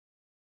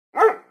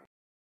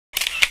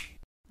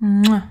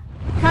Mwah.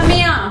 Come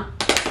here.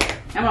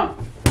 Come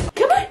on.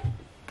 Come on.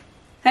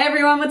 Hey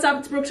everyone, what's up?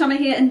 It's Brooke Thomo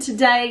here, and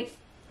today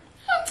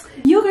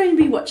you're going to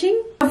be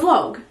watching a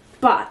vlog,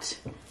 but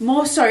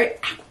more so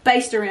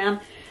based around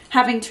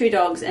having two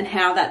dogs and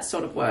how that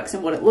sort of works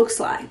and what it looks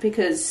like,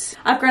 because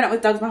I've grown up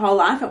with dogs my whole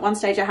life. At one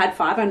stage I had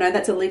 5. I know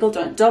that's illegal,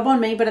 don't dob on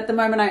me, but at the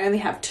moment I only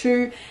have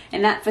 2,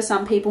 and that for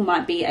some people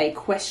might be a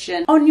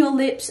question on your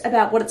lips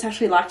about what it's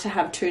actually like to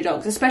have 2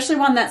 dogs, especially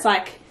one that's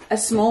like a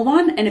small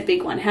one and a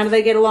big one. How do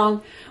they get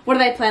along? What do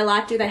they play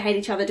like? Do they hate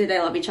each other? Do they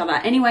love each other?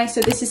 Anyway,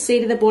 so this is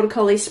Cedar the Border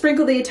Collie,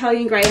 Sprinkle the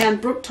Italian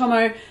Greyhound, Brooke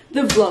Thomo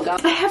the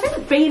vlogger. I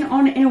haven't been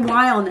on in a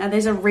while now.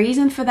 There's a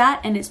reason for that,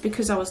 and it's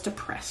because I was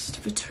depressed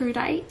for 2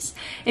 days.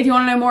 If you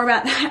want to know more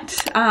about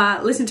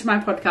that, listen to my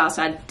podcast.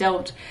 I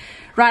delved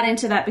right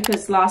into that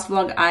because last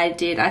vlog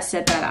I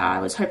said that I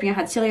was hoping I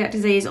had celiac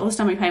disease. All the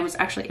stomach pain was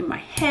actually in my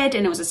head,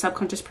 and it was a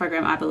subconscious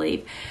program, I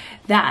believe,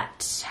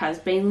 that has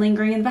been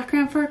lingering in the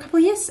background for a couple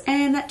of years,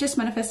 and that just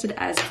manifested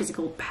as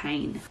physical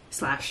pain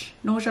slash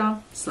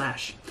nausea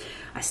slash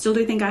I still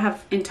do think I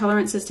have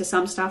intolerances to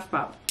some stuff,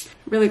 but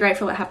really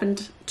grateful it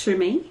happened to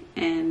me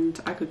and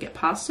I could get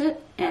past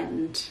it.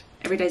 And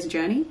every day's a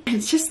journey.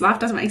 It's just, life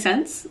doesn't make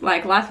sense.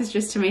 Like, life is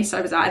just, to me,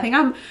 so bizarre. I think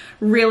I'm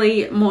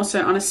really more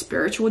so on a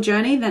spiritual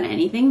journey than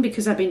anything,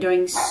 because I've been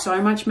doing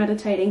so much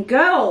meditating.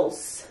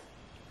 Girls!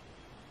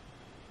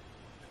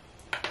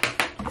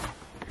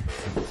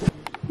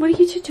 What are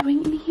you two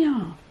doing in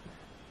here?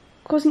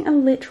 Causing a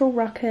literal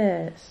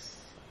ruckus.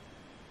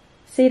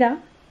 Cedar,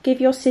 give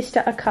your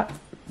sister a cup.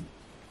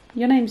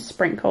 Your name's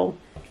Sprinkle.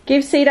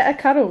 Give Cedar a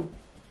cuddle.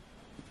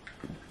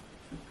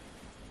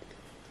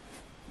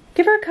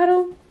 Give her a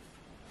cuddle.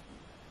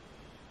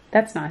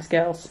 That's nice,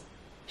 girls.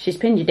 She's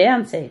pinned you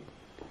down, Ced.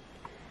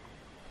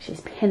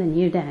 She's pinning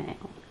you down.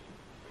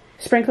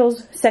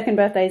 Sprinkle's 2nd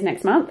birthday is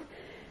next month.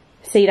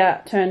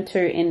 Cedar turned 2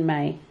 in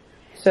May.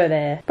 So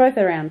they're both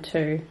around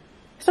 2.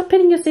 Stop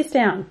pinning your sis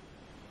down.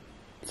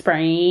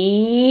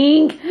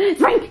 Spring!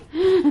 Spring!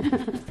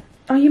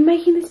 Oh, you're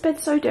making this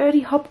bed so dirty.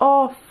 Hop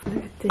off.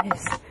 Look at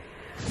this.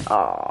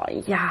 Oh,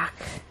 yuck.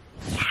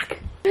 Yuck.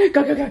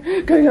 Go, go,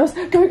 go. Go, girls.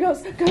 Go,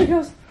 girls. Go,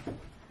 girls.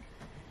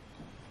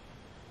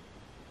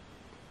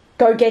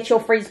 Go get your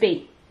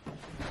frisbee.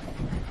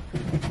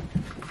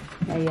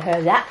 Yeah, you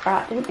heard that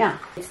right, didn't you?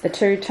 It's the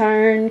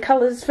 2-tone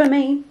colours for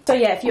me. So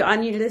yeah, if you are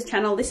new to this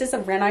channel, this is a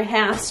reno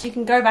house. You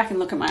can go back and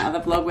look at my other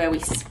vlog where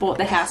we bought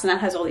the house, and that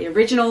has all the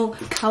original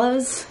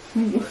colours.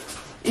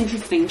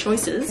 Interesting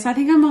choices. I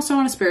think I'm also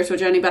on a spiritual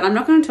journey, but I'm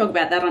not going to talk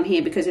about that on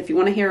here, because if you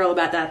want to hear all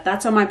about that,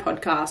 that's on my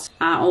podcast.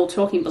 All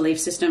talking belief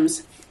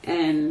systems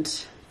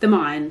and the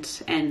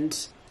mind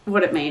and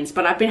what it means.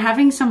 But I've been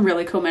having some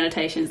really cool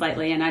meditations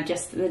lately, and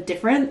the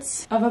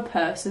difference of a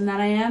person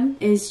that I am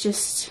is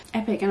just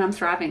epic, and I'm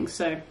thriving.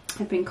 So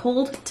I've been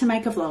called to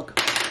make a vlog.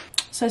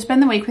 So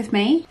spend the week with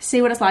me,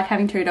 see what it's like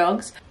having 2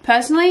 dogs.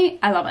 Personally,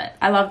 I love it.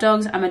 I love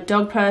dogs. I'm a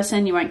dog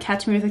person. You won't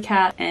catch me with a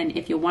cat. And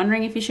if you're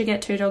wondering if you should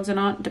get 2 dogs or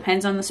not,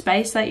 depends on the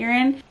space that you're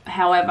in.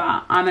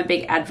 However, I'm a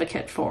big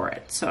advocate for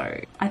it.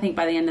 So I think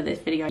by the end of this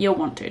video, you'll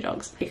want 2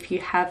 dogs. If you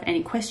have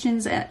any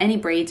questions, any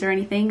breeds or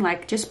anything,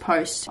 like, just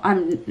post.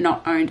 I'm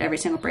not owned every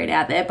single breed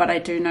out there, but I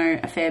do know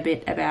a fair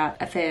bit about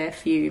a fair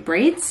few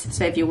breeds.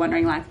 So if you're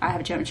wondering, like, I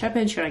have a German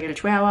Shepherd, should I get a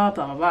Chihuahua,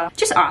 blah, blah, blah,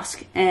 just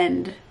ask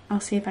and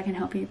I'll see if I can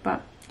help you.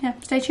 But yeah,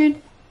 stay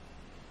tuned.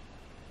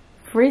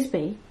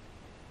 Frisbee?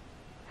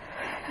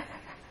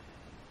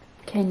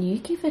 Can you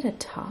give it a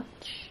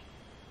touch?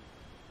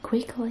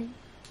 Quickly.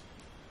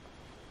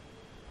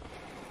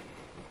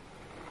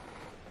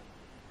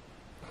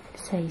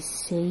 Say,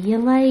 see you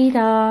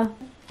later.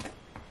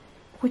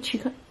 What you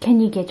got? Can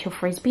you get your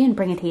frisbee and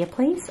bring it here,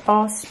 please?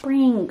 Oh,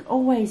 Spring,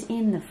 always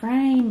in the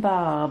frame,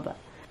 bub.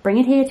 Bring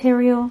it here,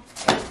 Terriel.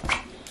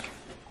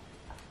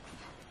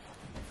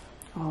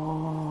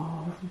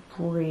 Oh,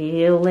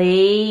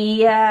 really?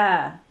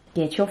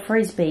 Get your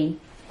frisbee.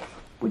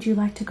 Would you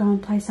like to go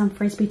and play some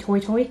frisbee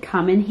toy?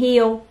 Come and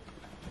heel.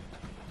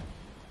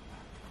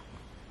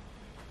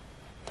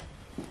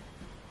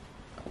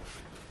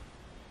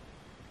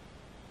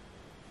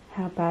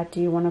 How bad do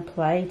you want to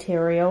play,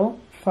 Terriel?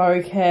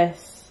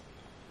 Focus.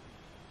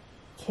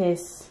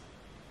 Kiss.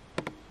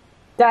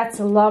 That's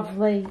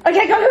lovely.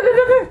 Okay, go, go, go,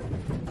 go, go.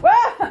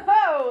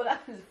 Whoa,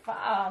 that was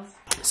fast.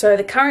 So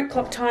the current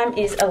clock time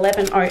is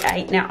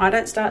 11:08. Now, I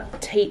don't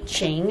start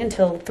teaching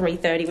until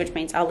 3:30, which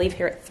means I'll leave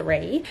here at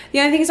 3. The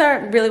only things I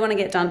really want to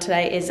get done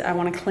today is I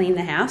want to clean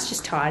the house,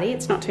 just tidy.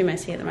 It's not too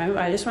messy at the moment,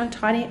 but I just want to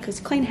tidy it,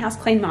 because clean house,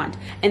 clean mind.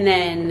 And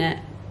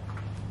then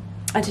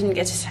I didn't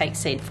get to take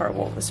Ced for a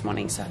walk this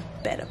morning, so I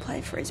better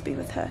play frisbee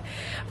with her.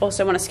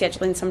 Also want to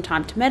schedule in some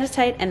time to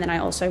meditate, and then I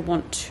also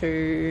want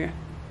to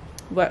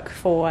work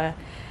for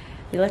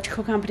the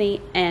electrical company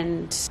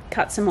and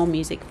cut some more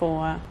music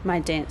for my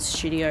dance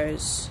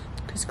studios,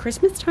 because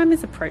Christmas time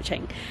is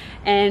approaching.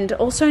 And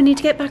also need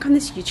to get back on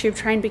this YouTube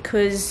train,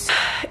 because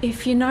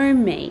if you know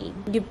me,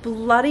 you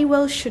bloody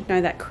well should know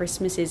that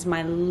Christmas is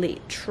my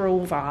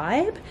literal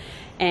vibe.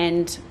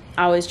 And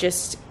I was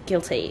just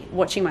guilty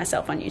watching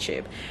myself on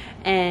YouTube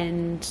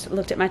and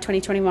looked at my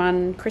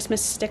 2021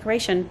 Christmas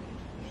decoration.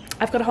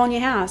 I've got a whole new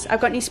house.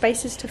 I've got new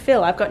spaces to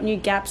fill. I've got new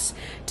gaps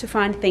to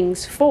find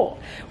things for.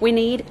 We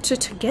need to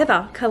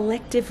together,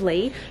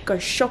 collectively, go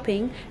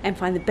shopping and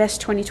find the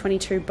best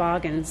 2022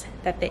 bargains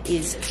that there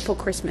is for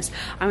Christmas.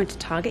 I went to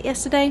Target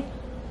yesterday.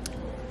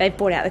 They've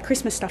bought out the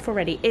Christmas stuff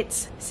already.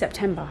 It's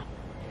September.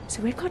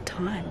 So we've got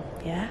time,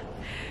 yeah?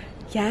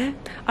 Yeah?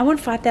 I want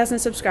 5,000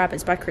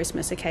 subscribers by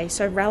Christmas, okay?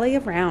 So rally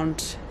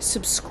around,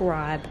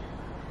 subscribe,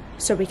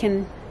 so we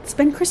can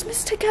spend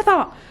Christmas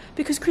together,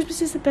 because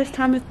Christmas is the best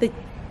time of the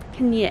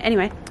year.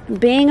 Anyway,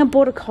 being a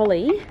border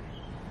collie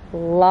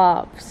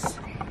loves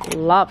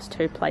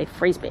to play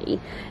frisbee.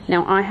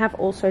 Now, I have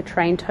also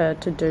trained her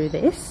to do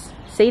this.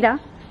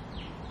 Cedar,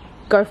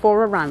 go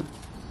for a run.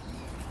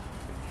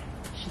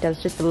 She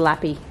does just a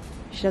lappy.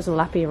 She does a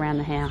lappy around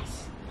the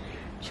house.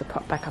 She'll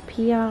pop back up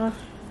here.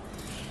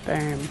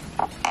 Boom.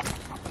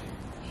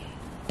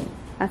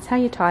 That's how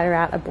you tire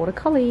out a border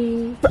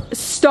collie.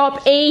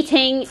 Stop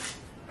eating.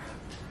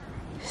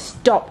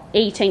 Stop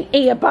eating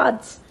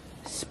earbuds.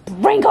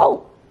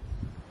 Sprinkle.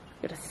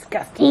 You're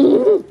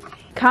disgusting.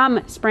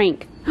 Come,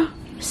 Sprink.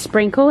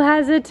 Sprinkle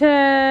has a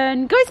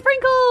turn. Go,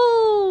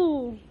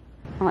 Sprinkle.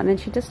 Oh, and then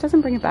she just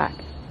doesn't bring it back.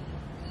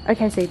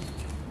 Okay, see.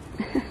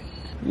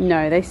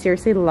 No, they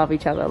seriously love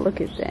each other.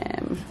 Look at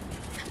them.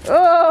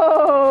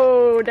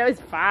 Oh, that was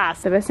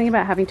fast. The best thing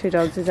about having 2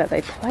 dogs is that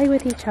they play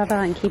with each other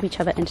and keep each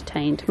other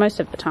entertained most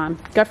of the time.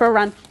 Go for a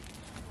run.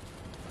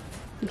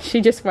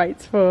 She just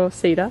waits for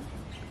Cedar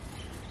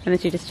and then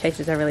she just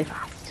chases her really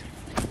fast.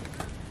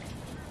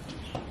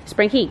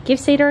 Sprinky, give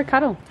Cedar a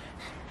cuddle.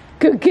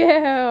 Good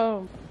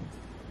girl.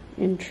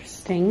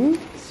 Interesting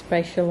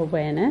spatial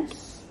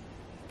awareness.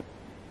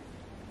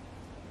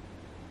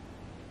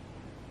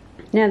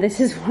 Now, this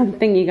is one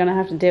thing you're going to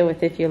have to deal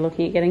with if you're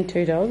looking at getting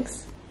 2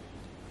 dogs.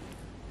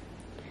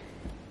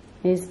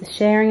 Is the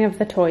sharing of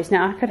the toys.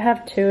 Now, I could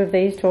have 2 of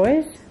these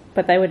toys,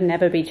 but they would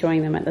never be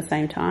chewing them at the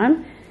same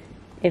time.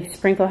 If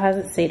Sprinkle has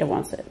it, Cedar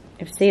wants it.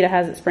 If Cedar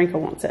has it, Sprinkle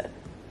wants it.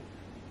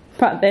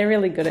 But they're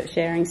really good at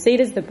sharing.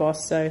 Cedar's the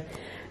boss, so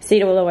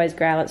Cedar will always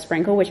growl at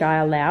Sprinkle, which I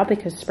allow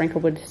because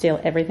Sprinkle would steal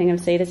everything of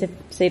Cedar's if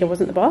Cedar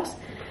wasn't the boss.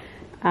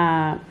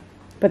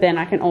 But then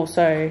I can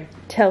also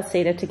tell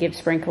Cedar to give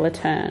Sprinkle a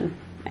turn,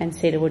 and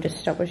Cedar will just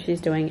stop what she's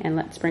doing and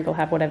let Sprinkle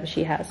have whatever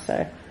she has.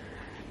 So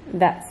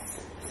that's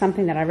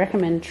something that I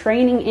recommend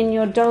training in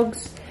your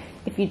dogs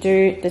if you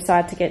do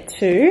decide to get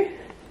 2.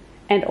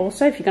 And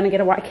also, if you're going to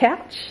get a white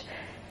couch,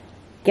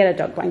 get a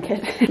dog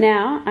blanket.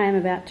 Now, I am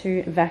about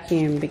to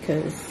vacuum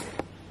because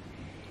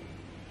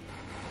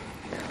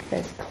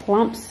there's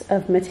clumps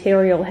of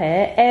material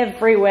hair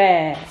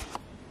everywhere.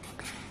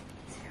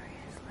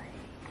 Seriously.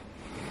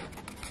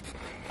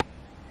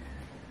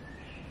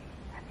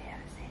 Have you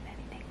ever seen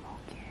anything more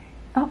cute?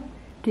 Oh,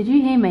 did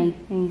you hear me?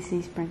 And you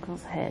see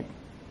Sprinkle's head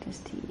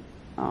just here.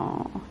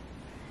 Oh,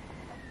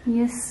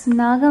 you're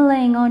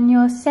snuggling on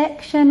your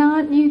section,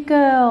 aren't you,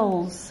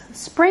 girls?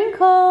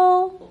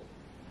 Sprinkle.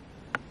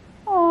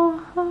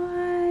 Oh,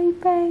 hi,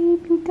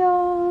 baby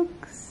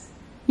dogs.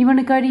 You want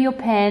to go to your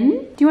pen?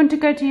 Do you want to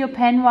go to your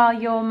pen while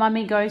your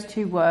mummy goes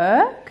to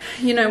work?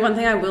 You know, one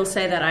thing I will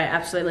say that I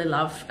absolutely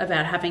love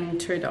about having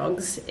 2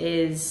 dogs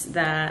is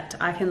that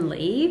I can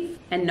leave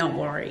and not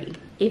worry.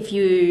 If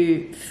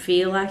you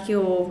feel like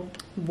you're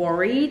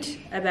worried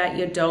about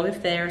your dog,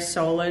 if they're a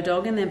solo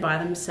dog and they're by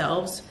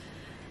themselves,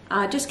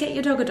 just get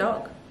your dog a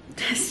dog.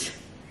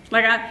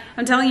 Like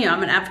I'm telling you,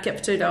 I'm an advocate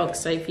for 2 dogs.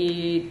 So if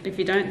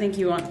you don't think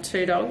you want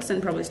 2 dogs,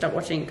 then probably stop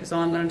watching, because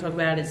all I'm going to talk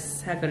about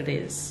is how good it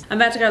is. I'm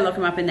about to go lock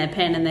them up in their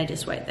pen and they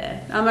just wait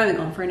there. I'm only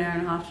gone for an hour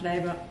and a half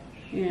today, but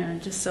yeah,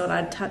 just thought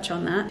I'd touch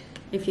on that.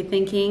 If you're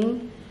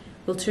thinking,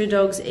 will 2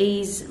 dogs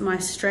ease my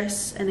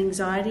stress and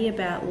anxiety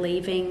about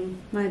leaving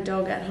my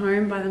dog at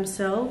home by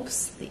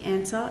themselves? The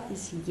answer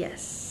is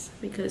yes,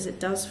 because it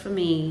does for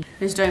me.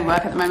 I'm just doing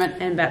work at the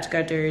moment and about to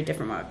go do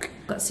different work.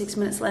 Got 6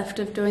 minutes left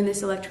of doing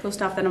this electrical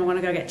stuff, then I'm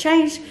gonna go get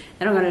changed,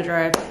 then I'm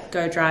gonna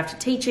go drive to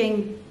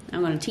teaching,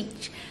 I'm gonna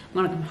teach, I'm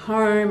gonna come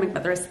home and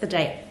got the rest of the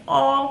day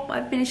off.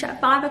 I finish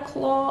at 5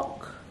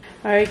 o'clock.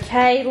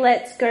 Okay,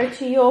 let's go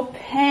to your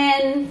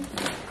pen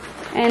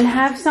and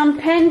have some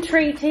pen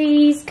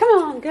treaties. Come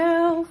on,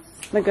 girls.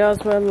 The girls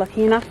were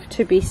lucky enough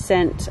to be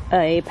sent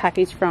a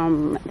package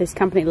from this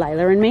company,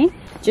 Layla and Me,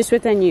 just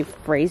with their new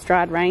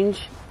freeze-dried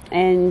range.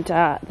 And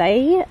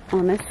they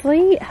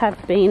honestly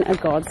have been a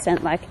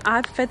godsend. Like,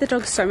 I've fed the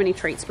dogs so many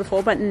treats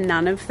before, but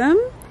none of them,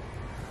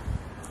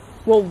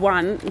 well,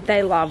 1,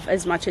 they love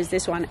as much as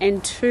this one,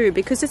 and 2,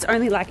 because it's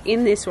only like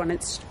in this one,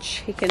 it's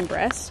chicken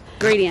breast.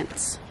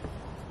 Ingredients.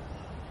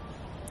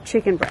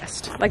 Chicken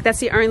breast. Like, that's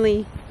the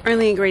only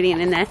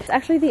ingredient in there. It's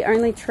actually the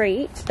only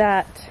treat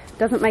that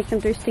doesn't make them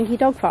do stinky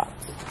dog farts.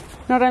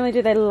 Not only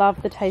do they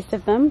love the taste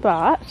of them,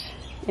 but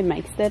it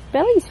makes their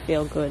bellies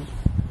feel good.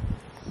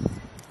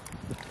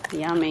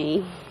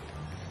 Yummy.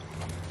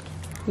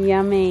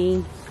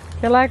 Yummy.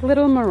 They're like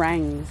little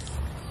meringues,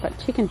 but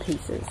chicken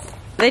pieces.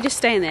 They just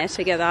stay in there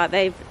together.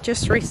 They've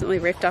just recently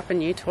ripped up a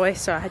new toy,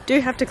 so I do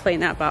have to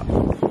clean that up.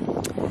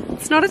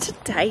 not a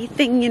today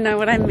thing, you know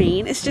what I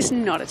mean? It's just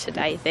not a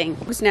today thing.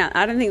 Now,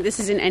 I don't think this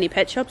is in any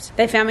pet shops.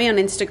 They found me on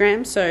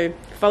Instagram, so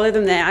follow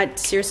them there. I'd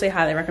seriously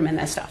highly recommend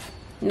their stuff.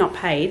 Not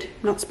paid,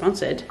 not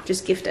sponsored,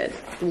 just gifted.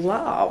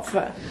 Love.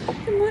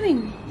 Good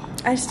morning.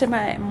 I just did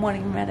my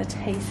morning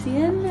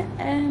meditation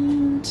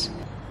and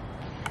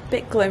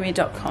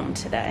bitgloomy.com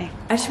today.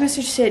 I just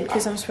messaged Sid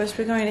because I'm supposed to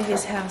be going to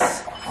his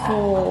house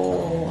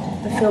for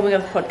the filming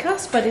of the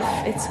podcast, but if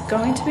it's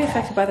going to be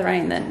affected by the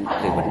rain, then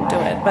we wouldn't do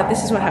it. But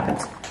this is what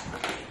happens.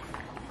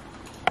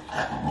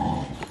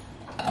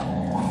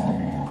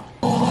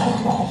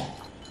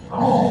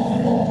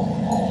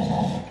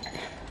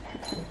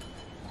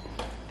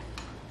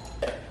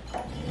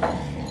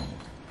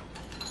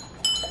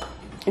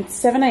 It's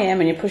 7 AM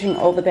and you're pushing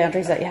all the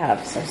boundaries that you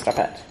have, so stop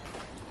it.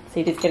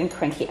 Cedar's getting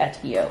cranky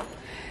at you.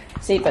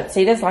 See, but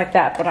Cedar's like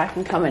that, but I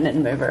can come in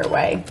and move her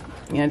away.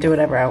 You know, do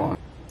whatever I want.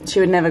 She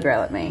would never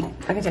growl at me.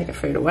 I can take her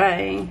food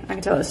away. I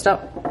can tell her to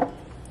stop.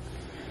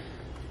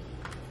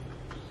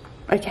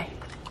 Okay.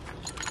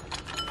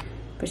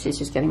 But she's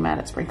just getting mad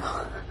at Sprinkle.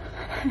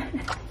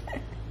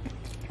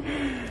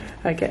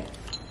 Okay.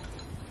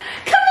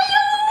 Come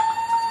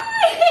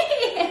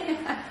here!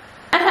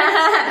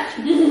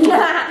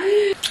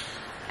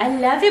 I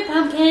love you,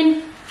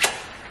 pumpkin.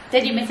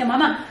 Did you miss your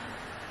mama?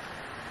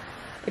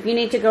 If you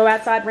need to go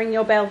outside, ring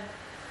your bell.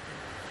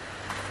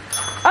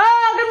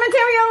 Oh, good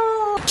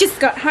material! Just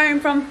got home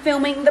from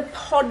filming the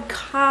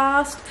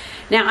podcast.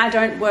 Now, I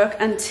don't work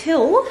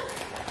until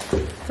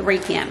 3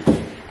 PM.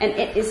 And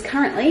it is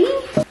currently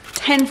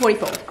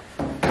 10:44.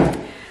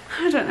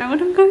 I don't know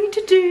what I'm going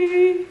to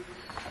do.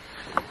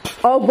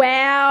 Oh,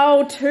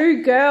 wow.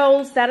 2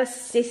 girls that are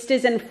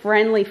sisters and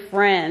friendly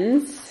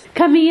friends.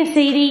 Come here,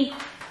 Sadie.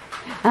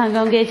 I'm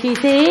gonna get you,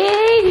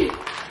 Sid.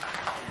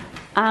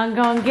 I'm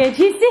gonna get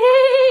you,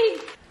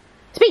 Sid.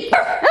 Speak.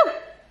 Oh,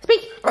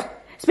 speak.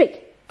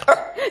 Speak.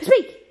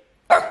 Speak.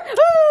 Oh,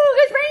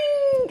 go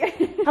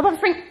Spring. How about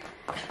Spring?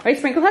 Right,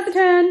 Sprinkle has the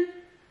turn.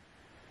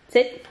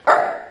 Sit. Go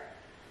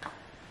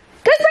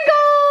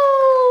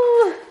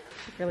Sprinkle.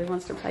 She really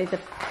wants to play the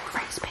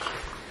frisbee.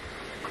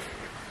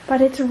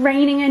 But it's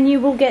raining and you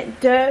will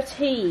get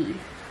dirty.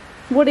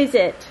 What is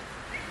it?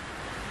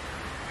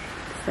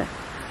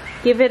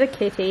 Give it a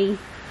kitty.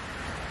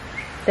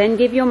 Then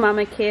give your mum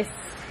a kiss.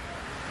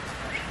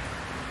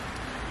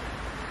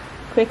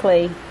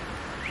 Quickly.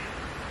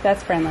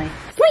 That's friendly.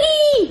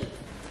 Whee!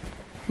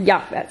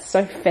 Yuck, that's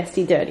so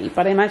fessy dirty.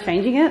 But am I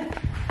changing it?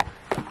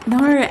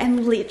 No,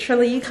 and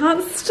literally you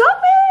can't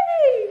stop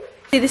me.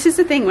 See, this is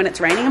the thing. When it's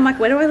raining, I'm like,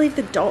 where do I leave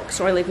the dogs?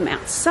 Do I leave them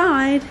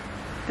outside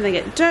and they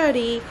get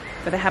dirty,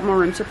 but they have more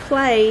room to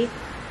play?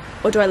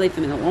 Or do I leave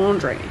them in the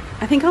laundry?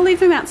 I think I'll leave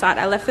them outside.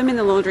 I left them in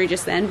the laundry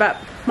just then, but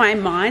my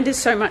mind is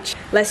so much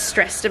less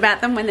stressed about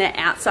them when they're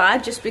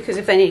outside, just because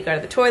if they need to go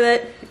to the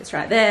toilet, it's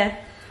right there.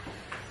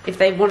 If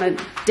they want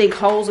to dig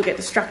holes or get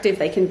destructive,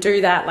 they can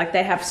do that. Like,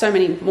 they have so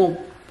many more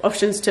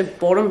options to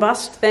boredom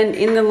bust than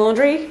in the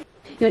laundry. You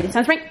want this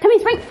one, Spring? Come here,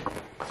 Spring.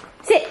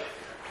 Sit.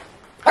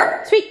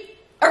 Sweet.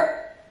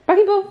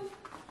 Rocking ball.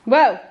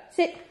 Whoa.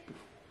 Sit.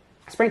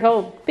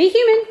 Sprinkle. Be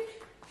human.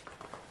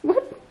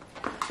 What?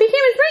 Be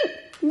human, Spring.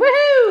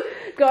 Woohoo!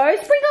 Go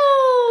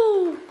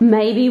Sprinkle!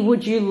 Maybe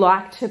would you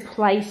like to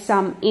play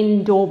some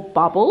indoor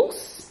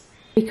bubbles?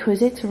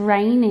 Because it's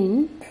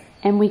raining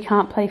and we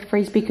can't play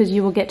freeze because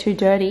you will get too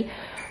dirty.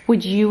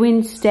 Would you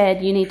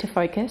instead, you need to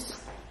focus,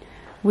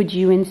 would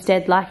you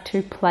instead like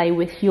to play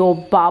with your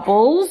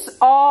bubbles?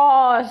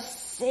 Oh,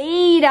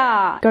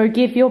 Cedar! Go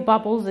give your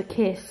bubbles a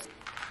kiss.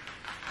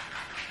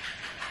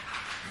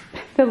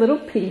 The little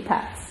pity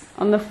pats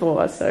on the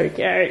floor, so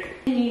cute.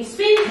 And you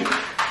spin,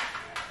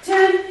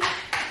 turn,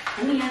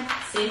 come here,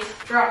 sit,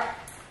 drop,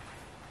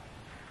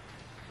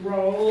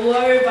 roll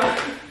over.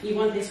 You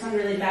want this one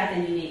really bad,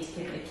 then you need to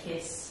give it a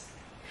kiss.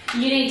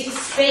 You need to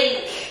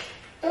speak.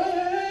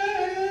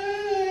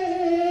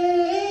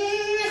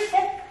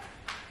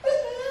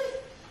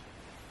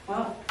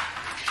 Wow.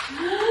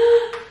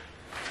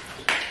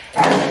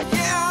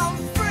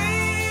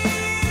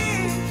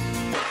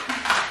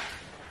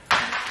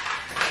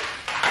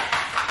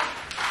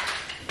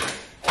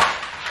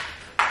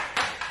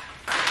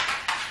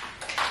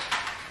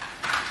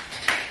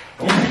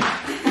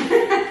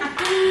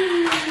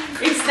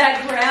 It's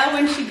that growl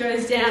when she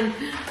goes down.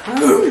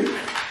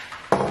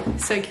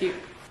 So cute.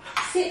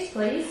 Sit,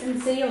 please,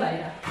 and see you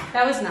later.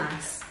 That was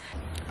nice.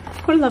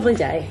 What a lovely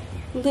day.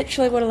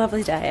 Literally, what a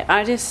lovely day.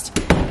 I just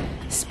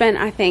spent,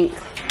 I think,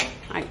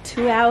 like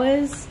 2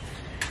 hours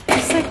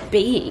just like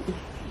being.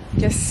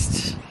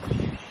 Just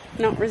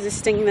not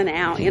resisting the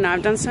now. You know,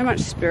 I've done so much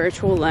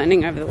spiritual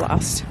learning over the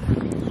last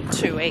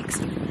 2 weeks.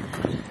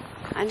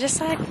 I'm just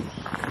like,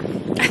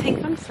 I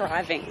think I'm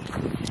thriving.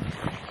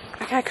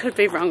 Like, I could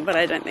be wrong, but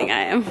I don't think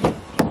I am.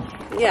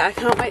 Yeah, I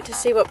can't wait to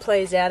see what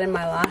plays out in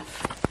my life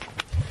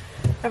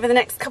over the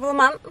next couple of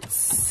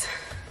months,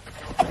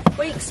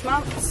 weeks,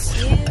 months,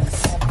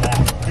 years.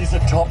 These are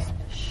top.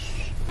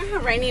 Remember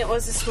how rainy it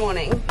was this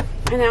morning,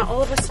 and now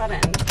all of a sudden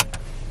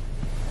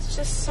it's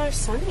just so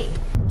sunny.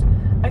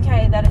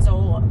 Okay, that is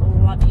all.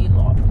 Love you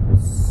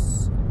lots.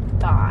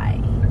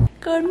 Bye.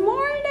 Good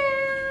morning.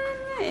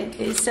 It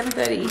is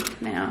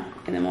 7:30 now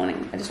in the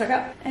morning. I just woke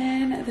up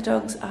and the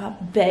dogs are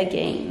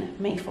begging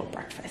me for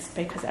breakfast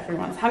because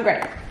everyone's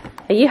hungry.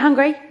 Are you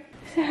hungry?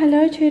 Say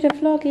hello to the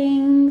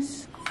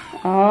vloggings.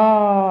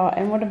 Oh,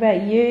 and what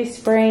about you,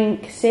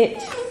 Sprink? Sit.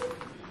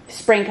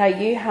 Sprink, are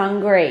you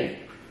hungry?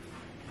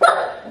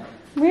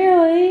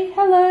 Really?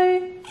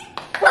 Hello?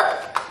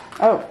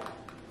 Oh,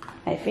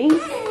 I think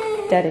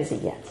that is a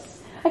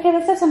yes. Okay,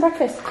 let's have some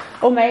breakfast.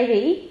 Or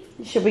maybe,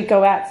 should we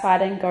go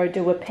outside and go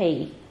do a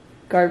pee?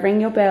 Go ring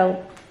your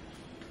bell.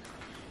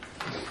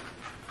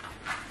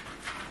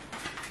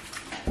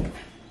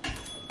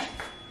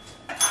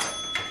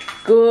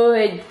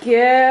 Good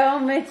girl,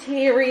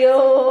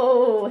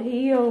 Material.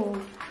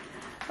 Heel.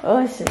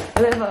 Oh, she's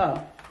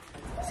clever.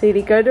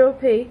 Sadie, go do a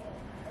pee.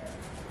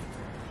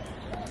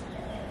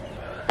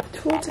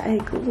 Towards a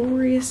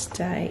glorious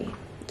day.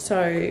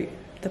 So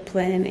the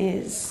plan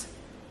is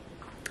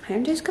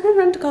I'm just gonna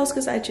run to Coles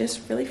because I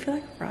just really feel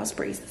like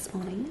raspberries this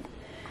morning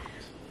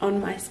on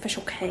my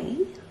special K.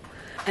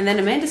 And then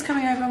Amanda's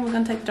coming over and we're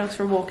gonna take the dogs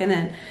for a walk, and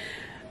then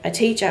I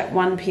teach at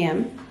 1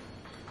 p.m.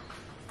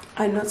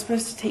 I'm not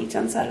supposed to teach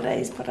on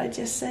Saturdays, but I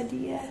just said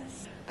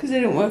yes because I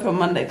didn't work on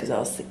Monday because I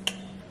was sick.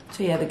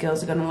 So yeah, the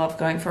girls are gonna love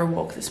going for a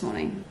walk this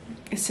morning.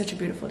 It's such a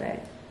beautiful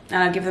day.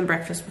 And I'll give them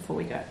breakfast before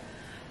we go.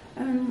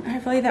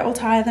 Hopefully that will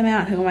tire them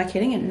out. Who am I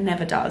kidding? It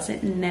never does.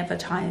 It never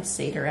tires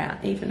Cedar out.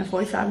 Even a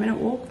 45-minute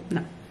walk?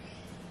 No.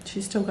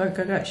 She's still go.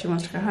 She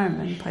wants to go home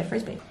and play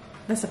frisbee.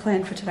 That's the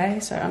plan for today,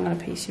 so I'm going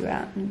to piece you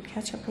out and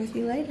catch up with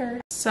you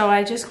later. So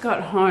I just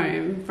got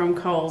home from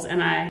Coles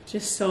and I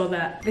just saw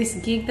that this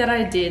gig that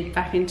I did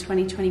back in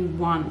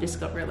 2021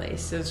 just got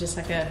released. It was just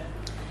like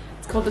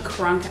it's called the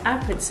Crunk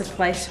app. It's a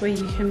place where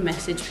you can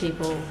message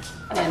people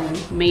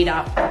and meet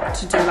up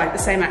to do like the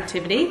same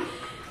activity,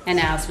 and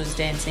ours was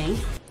dancing.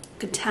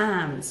 Good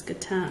times, good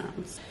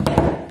times.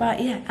 But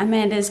yeah,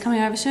 Amanda's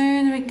coming over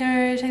soon, then we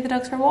can go take the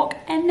dogs for a walk,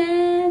 and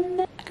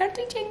then I go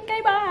teaching.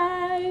 Okay,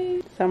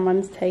 bye.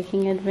 Someone's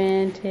taking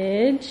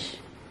advantage.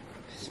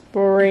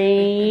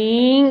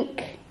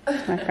 Sprink.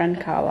 My friend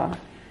Carla.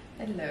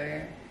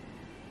 Hello.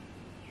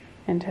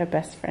 And her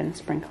best friend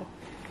Sprinkle.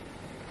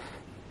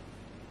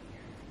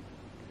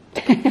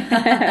 We're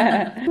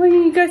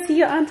gonna go see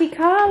your Auntie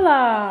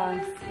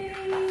Carla.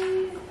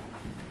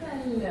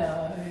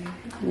 Hello.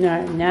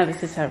 No, now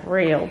this is her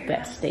real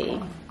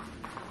bestie.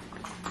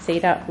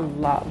 Cedar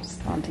loves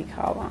Auntie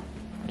Carla.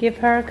 Give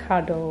her a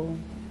cuddle.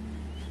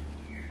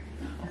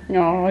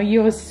 Oh,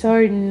 you're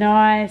so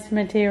nice,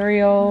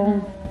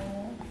 Material.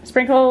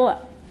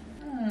 Sprinkle.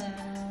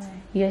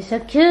 You're so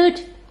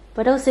cute,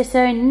 but also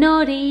so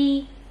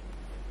naughty.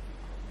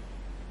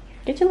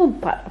 Get your little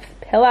butt off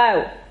the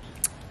pillow.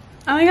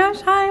 Oh my gosh,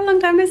 hi, long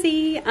time no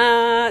see.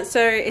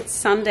 So it's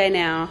Sunday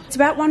now. It's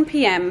about 1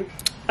 p.m.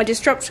 I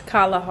just dropped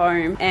Carla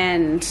home,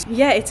 and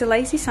yeah, it's a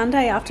lazy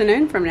Sunday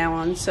afternoon from now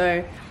on.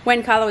 So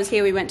when Carla was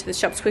here, we went to the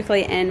shops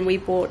quickly and we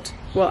bought,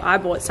 well, I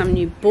bought some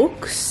new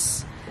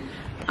books,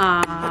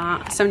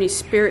 some new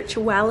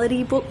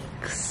spirituality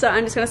books. So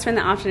I'm just gonna spend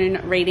the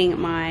afternoon reading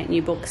my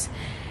new books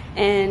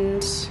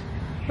and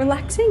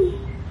relaxing.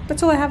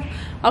 That's all I have.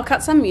 I'll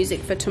cut some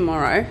music for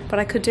tomorrow, but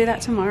I could do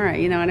that tomorrow,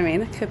 you know what I mean?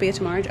 That could be a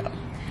tomorrow job.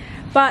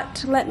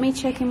 But let me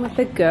check in with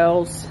the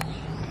girls.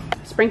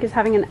 Sprink is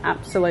having an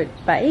absolute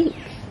bake.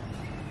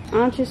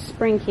 Aren't you,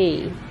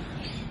 Sprinky?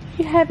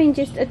 You're having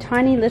just a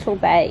tiny little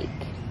bake.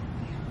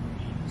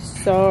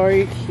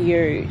 So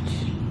cute.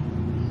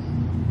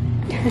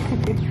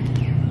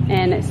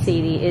 And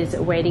Cedie is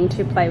waiting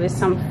to play with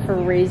some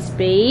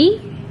frisbee,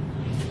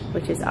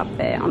 which is up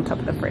there on top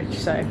of the fridge.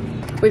 So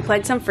we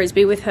played some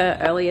frisbee with her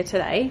earlier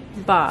today,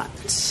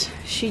 but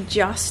she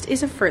just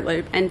is a Fruit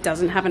Loop and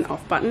doesn't have an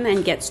off button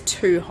and gets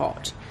too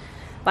hot.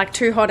 Like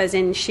too hot as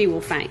in she will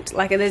faint.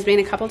 Like there's been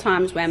a couple of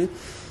times when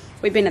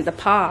we've been at the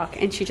park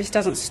and she just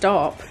doesn't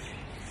stop,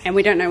 and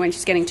we don't know when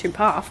she's getting too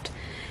puffed,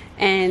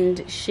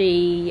 and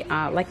she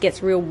like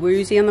gets real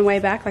woozy on the way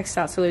back, like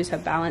starts to lose her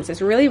balance.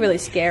 It's really, really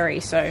scary.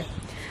 So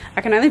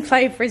I can only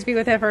play frisbee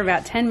with her for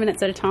about 10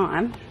 minutes at a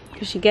time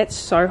because she gets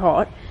so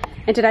hot.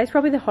 And today's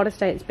probably the hottest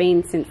day it's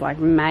been since like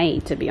May,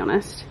 to be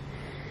honest.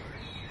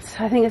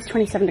 So I think it's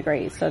 27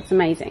 degrees, so it's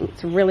amazing.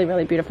 It's really,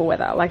 really beautiful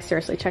weather. Like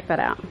seriously, check that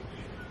out.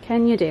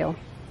 Can you deal?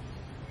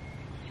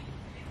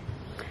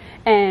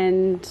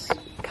 And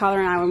Carla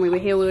and I, when we were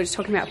here, we were just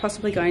talking about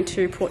possibly going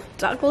to Port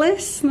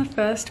Douglas in the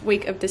first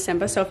week of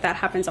December. So if that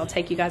happens, I'll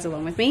take you guys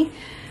along with me.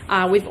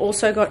 We've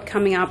also got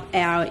coming up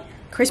our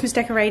Christmas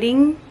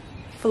decorating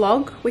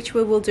vlog, which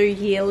we will do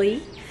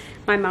yearly.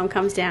 My mum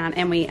comes down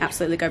and we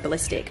absolutely go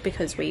ballistic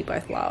because we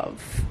both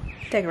love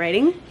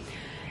decorating.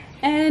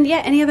 And yeah,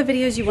 any other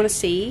videos you want to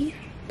see,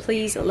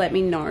 please let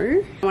me know.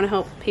 I want to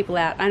help people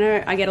out. I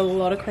know I get a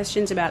lot of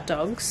questions about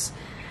dogs.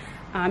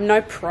 I'm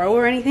no pro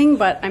or anything,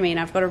 but I mean,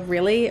 I've got a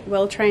really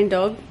well-trained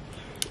dog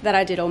that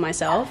I did all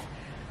myself.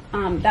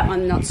 That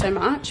one not so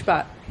much,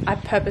 but I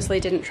purposely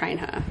didn't train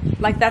her.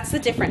 Like that's the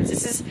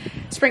difference.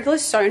 Sprinkle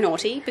is so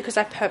naughty because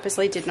I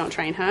purposely did not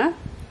train her,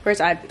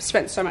 whereas I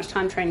spent so much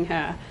time training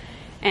her.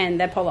 and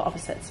they're polar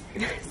opposites.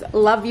 So,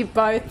 love you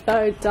both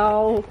though,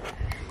 doll.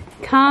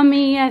 Come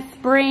here,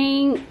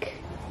 Sprink.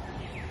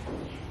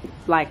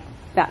 Like,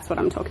 that's what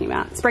I'm talking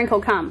about.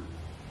 Sprinkle, come.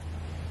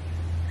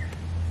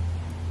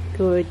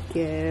 Good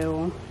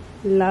girl.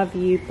 Love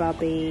you,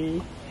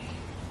 Bubby.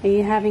 Are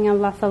you having a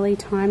lovely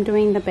time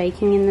doing the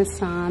baking in the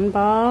sun,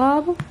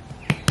 Bob?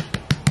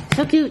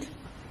 So cute.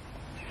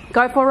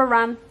 Go for a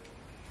run.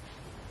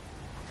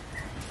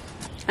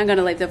 I'm going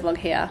to leave the vlog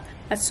here.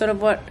 That's sort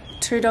of what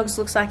 2 dogs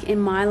looks like in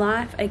my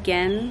life.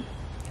 Again,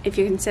 if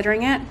you're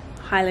considering it,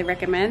 highly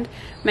recommend.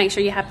 Make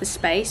sure you have the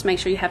space, make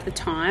sure you have the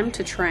time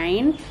to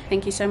train.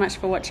 Thank you so much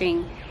for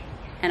watching,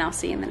 and I'll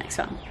see you in the next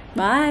one.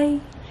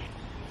 Bye.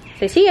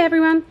 So see you,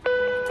 everyone.